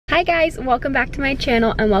Hi guys, welcome back to my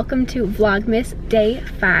channel and welcome to Vlogmas Day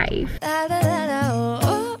 5.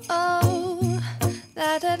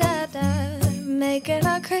 Making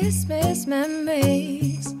our Christmas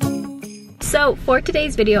memories. So for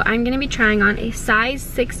today's video, I'm going to be trying on a size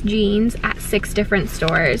 6 jeans at 6 different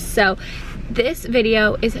stores. So this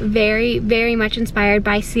video is very much inspired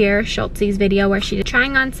by Sierra Schultz's video where she did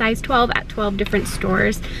trying on size 12 at 12 different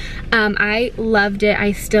stores. I loved it.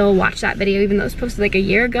 I still watch that video even though it was posted like a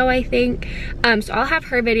year ago, I think. So I'll have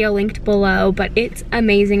her video linked below, but it's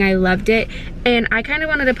amazing. I loved it. And I kind of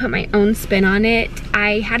wanted to put my own spin on it.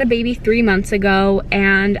 I had a baby 3 months ago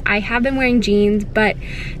and I have been wearing jeans, but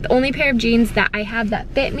the only pair of jeans that I have that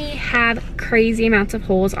fit me have crazy amounts of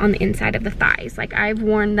holes on the inside of the thighs. Like I've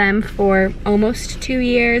worn them for almost 2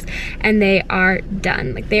 years and they are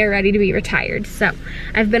done. Like they are ready to be retired. So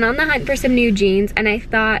I've been on the hunt for some new jeans and I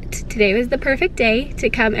thought today was the perfect day to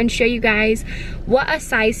come and show you guys what a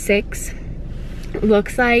size 6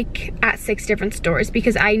 looks like at 6 different stores,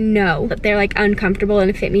 because I know that they're like uncomfortable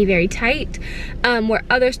and fit me very tight, where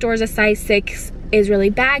other stores a size 6 is really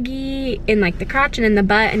baggy in like the crotch and in the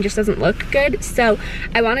butt and just doesn't look good. So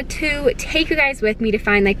I wanted to take you guys with me to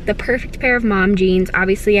find like the perfect pair of mom jeans.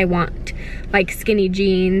 Obviously I want like skinny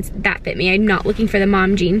jeans that fit me. I'm not looking for the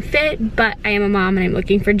mom jean fit, but I am a mom and I'm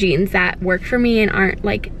looking for jeans that work for me and aren't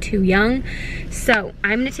like too young. So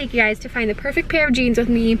I'm gonna take you guys to find the perfect pair of jeans with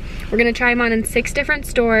me. We're gonna try them on in 6 different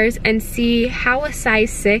stores and see how a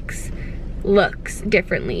size 6 looks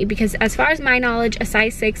differently, because as far as my knowledge, a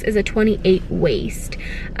size 6 is a 28 waist,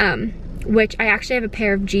 which I actually have a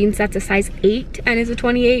pair of jeans that's a size 8 and is a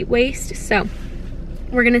 28 waist. So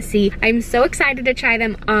we're gonna see. I'm so excited to try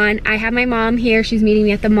them on. I have my mom here. She's meeting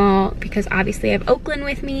me at the mall because obviously I have Oakland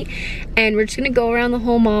with me, and we're just gonna go around the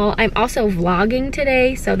whole mall. I'm also vlogging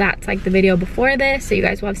today, so that's like the video before this, so you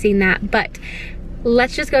guys will have seen that. But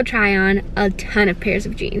let's just go try on a ton of pairs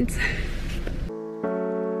of jeans.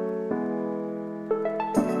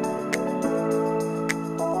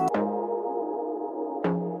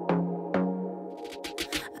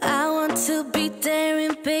 To be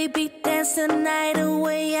daring, baby, dance the night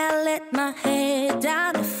away. I let my head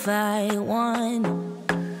down if I won.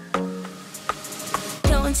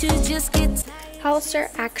 Don't you just get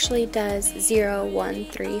Hollister actually does 0, 1,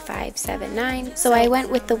 3, 5, 7, 9. So I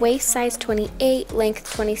went with the waist size 28,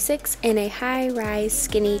 length 26, and a high-rise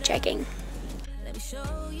skinny jegging.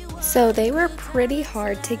 So they were pretty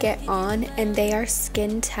hard to get on, and they are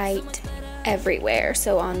skin tight everywhere.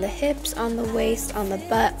 So on the hips, on the waist, on the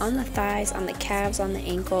butt, on the thighs, on the calves, on the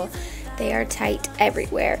ankle, they are tight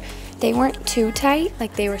everywhere. They weren't too tight,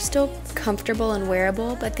 like they were still comfortable and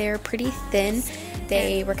wearable, but they were pretty thin.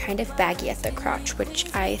 They were kind of baggy at the crotch, which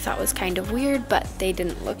I thought was kind of weird, but they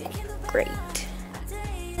didn't look great.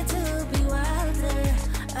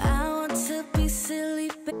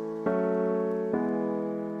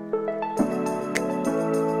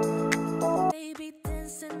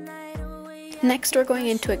 Next, we're going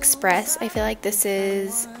into Express. I feel like this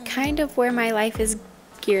is kind of where my life is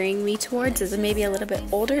gearing me towards, is maybe a little bit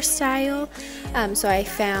older style. So I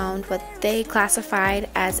found what they classified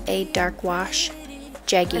as a dark wash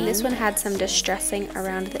jegging. And this one had some distressing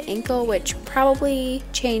around the ankle, which probably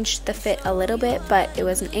changed the fit a little bit, but it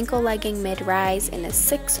was an ankle legging mid-rise in a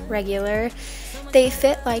 6 regular. They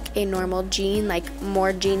fit like a normal jean, like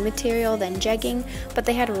more jean material than jegging, but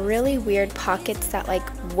they had really weird pockets that like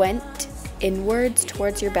went inwards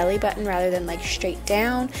towards your belly button rather than like straight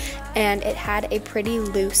down, and it had a pretty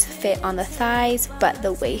loose fit on the thighs, but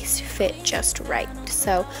the waist fit just right.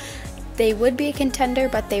 So they would be a contender,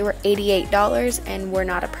 but they were $88 and were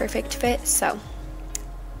not a perfect fit, so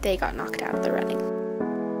they got knocked out of the running.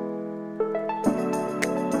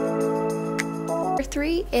 Number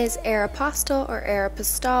 3 is Aeropostale or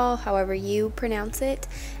Aeropostale, however you pronounce it.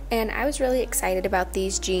 And I was really excited about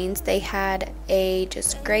these jeans. They had a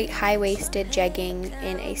just great high-waisted jegging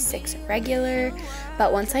in a 6 regular,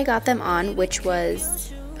 but once I got them on, which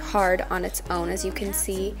was hard on its own, as you can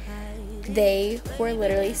see, they were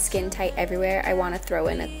literally skin tight everywhere. I want to throw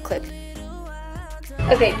in a clip.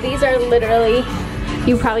 Okay, these are literally,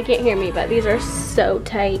 you probably can't hear me, but these are so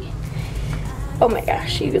tight. Oh my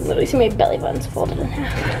gosh, you can literally see my belly button's folded in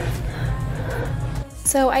half.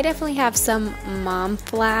 So I definitely have some mom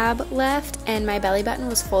flab left, and my belly button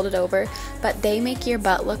was folded over, but they make your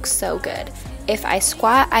butt look so good. If I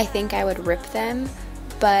squat, I think I would rip them,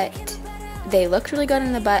 but they looked really good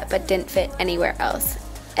in the butt, but didn't fit anywhere else.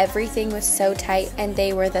 Everything was so tight, and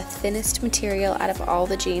they were the thinnest material out of all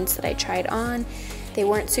the jeans that I tried on. They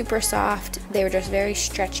weren't super soft, they were just very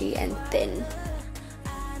stretchy and thin.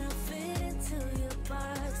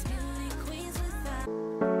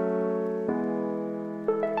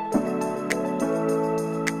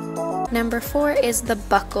 Number 4 is the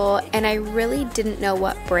buckle, and I really didn't know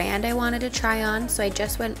what brand I wanted to try on, so I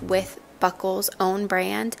just went with Buckle's own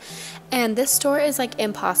brand. And this store is like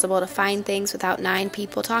impossible to find things without 9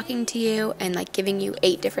 people talking to you and like giving you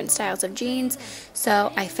 8 different styles of jeans.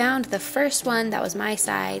 So I found the first one that was my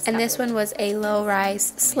size, and this one was a low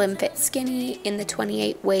rise slim fit skinny in the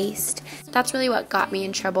 28 waist. That's really what got me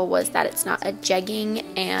in trouble, was that it's not a jegging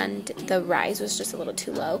and the rise was just a little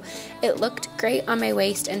too low. It looked great on my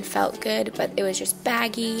waist and felt good, but it was just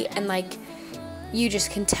baggy and like you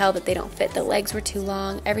just can tell that they don't fit. The legs were too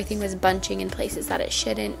long, everything was bunching in places that it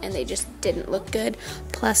shouldn't, and they just didn't look good.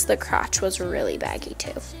 Plus the crotch was really baggy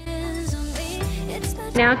too.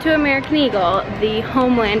 Now to American Eagle, the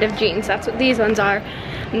homeland of jeans. That's what these ones are.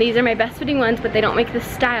 And these are my best fitting ones, but they don't make this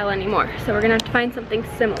style anymore. So we're gonna have to find something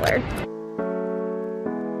similar.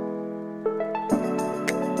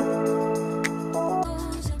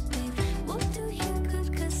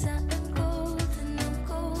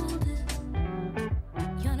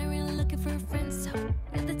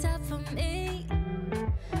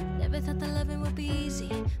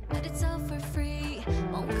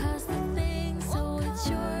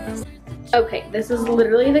 Okay, this is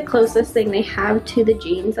literally the closest thing they have to the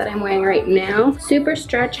jeans that I'm wearing right now. Super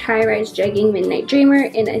stretch high-rise jegging midnight dreamer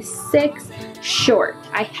in a 6 short.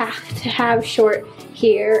 I have to have short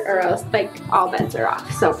here or else like all bets are off.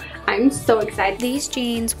 So I'm so excited. These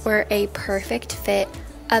jeans were a perfect fit,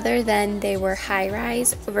 other than they were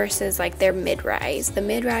high-rise versus like their mid-rise. The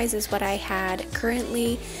mid-rise is what I had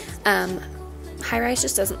currently. High-rise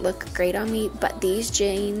just doesn't look great on me, but these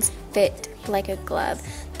jeans fit like a glove.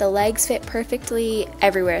 The legs fit perfectly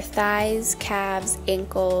everywhere, thighs, calves,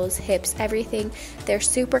 ankles, hips, everything. They're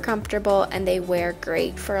super comfortable and they wear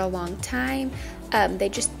great for a long time. They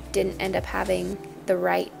just didn't end up having the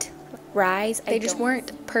right rise. They just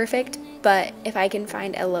weren't perfect, but if I can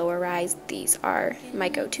find a lower rise, these are my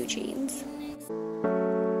go-to jeans.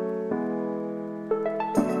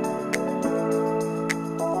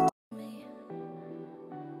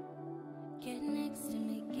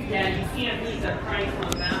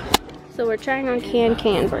 So we're trying on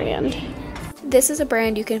Can brand. This is a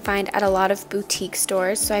brand you can find at a lot of boutique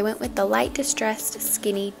stores. So I went with the light distressed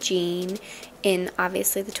skinny jean in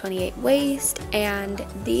obviously the 28 waist, and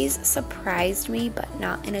these surprised me, but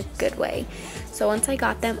not in a good way. So once I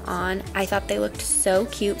got them on, I thought they looked so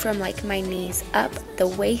cute from like my knees up. The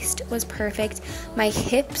waist was perfect. My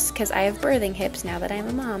hips, because I have birthing hips now that I'm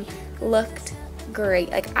a mom, looked great.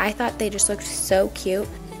 Like I thought they just looked so cute.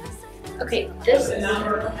 Okay, this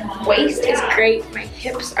waist is great, my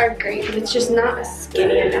hips are great, but it's just not a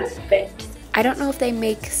skinny enough fit. I don't know if they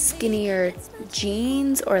make skinnier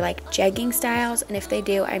jeans or like jegging styles, and if they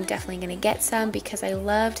do, I'm definitely gonna get some because I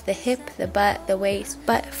loved the hip, the butt, the waist,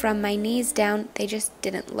 but from my knees down, they just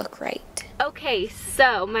didn't look right. Okay,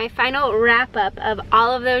 so my final wrap up of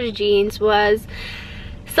all of those jeans was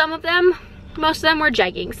most of them were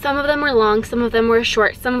jegging, some of them were long, some of them were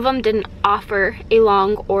short, some of them didn't offer a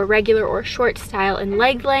long or regular or short style in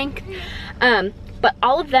leg length, but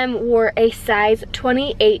all of them were a size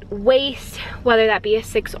 28 waist, whether that be a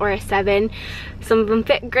 6 or a 7. Some of them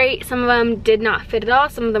fit great, some of them did not fit at all,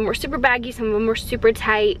 some of them were super baggy, some of them were super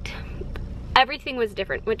tight. Everything was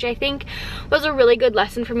different, which I think was a really good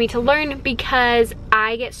lesson for me to learn, because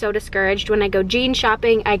I get so discouraged when I go jean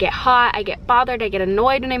shopping. I get hot, I get bothered, I get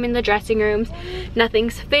annoyed when I'm in the dressing rooms.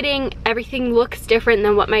 Nothing's fitting, everything looks different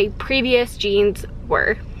than what my previous jeans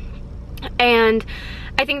were. And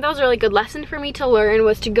I think that was a really good lesson for me to learn,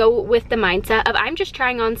 was to go with the mindset of I'm just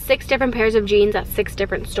trying on 6 different pairs of jeans at 6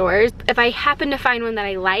 different stores. If I happen to find one that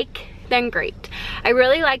I like, then great. I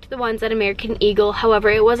really liked the ones at American Eagle, however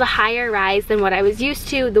it was a higher rise than what I was used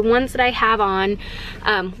to. The ones that I have on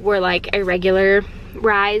were like a regular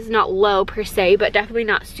rise, not low per se, but definitely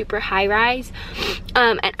not super high rise.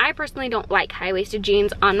 And I personally don't like high-waisted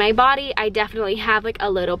jeans on my body. I definitely have like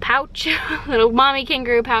a little pouch, little mommy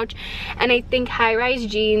kangaroo pouch, and I think high-rise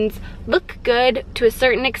jeans look good to a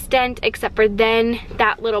certain extent, except for then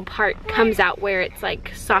that little part comes out where it's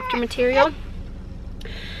like softer material.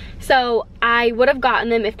 So I would have gotten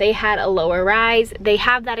them if they had a lower rise. They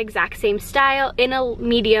have that exact same style in a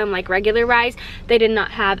medium, like regular rise. They did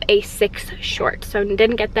not have a 6 short, so I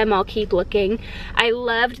didn't get them. I'll keep looking. I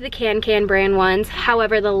loved the Can brand ones.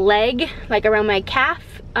 However, the leg, like around my calf,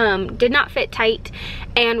 did not fit tight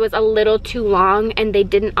and was a little too long, and they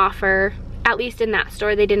didn't offer, at least in that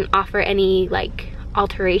store, they didn't offer any like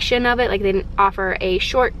alteration of it. Like they didn't offer a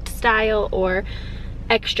short style or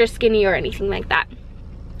extra skinny or anything like that.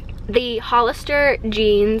 The Hollister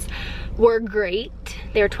jeans were great.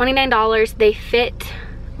 They were $29. They fit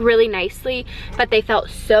really nicely, but they felt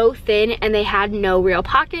so thin and they had no real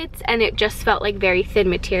pockets, and it just felt like very thin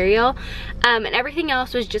material. And everything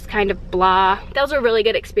else was just kind of blah. That was a really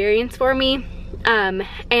good experience for me. And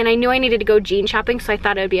I knew I needed to go jean shopping, so I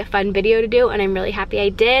thought it would be a fun video to do, and I'm really happy I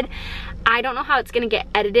did. I don't know how it's gonna get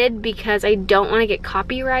edited because I don't want to get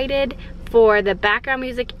copyrighted for the background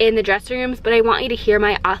music in the dressing rooms, but I want you to hear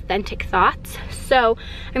my authentic thoughts. So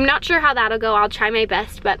I'm not sure how that'll go. I'll try my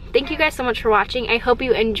best, but thank you guys so much for watching. I hope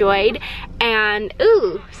you enjoyed. And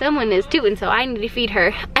ooh, someone is doing so I need to feed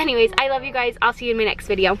her. Anyways, I love you guys. I'll see you in my next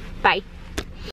video. Bye.